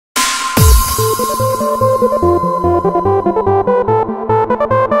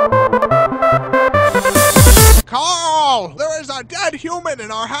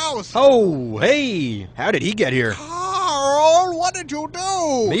our house. Oh, hey! How did he get here? Karl, what did you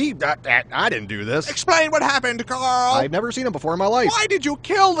do? Me? I didn't do this. Explain what happened, Karl. I've never seen him before in my life. Why did you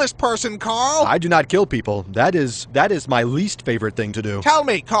kill this person, Karl? I do not kill people. That is my least favorite thing to do. Tell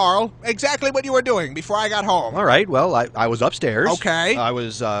me, Karl, exactly what you were doing before I got home. All right. Well, I was upstairs. Okay. I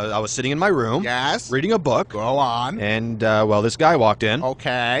was sitting in my room. Yes. Reading a book. Go on. And well, this guy walked in.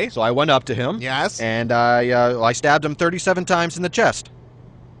 Okay. So I went up to him. Yes. And I stabbed him 37 times in the chest.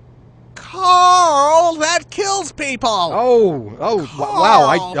 Karl, that kills people. Oh, wow!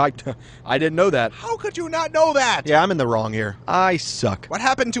 I didn't know that. How could you not know that? Yeah, I'm in the wrong here. I suck. What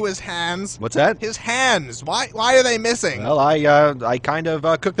happened to his hands? What's that? His hands. Why are they missing? Well, I kind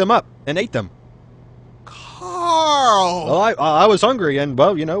of cooked them up and ate them. Karl! Well, I was hungry, and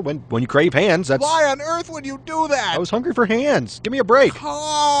well, you know, when you crave hands, that's. Why on earth would you do that? I was hungry for hands. Give me a break.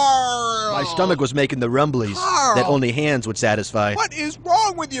 Karl! My stomach was making the rumblies Karl! that only hands would satisfy. What is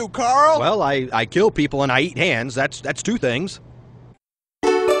wrong with you, Karl? Well, I kill people and I eat hands. That's two things.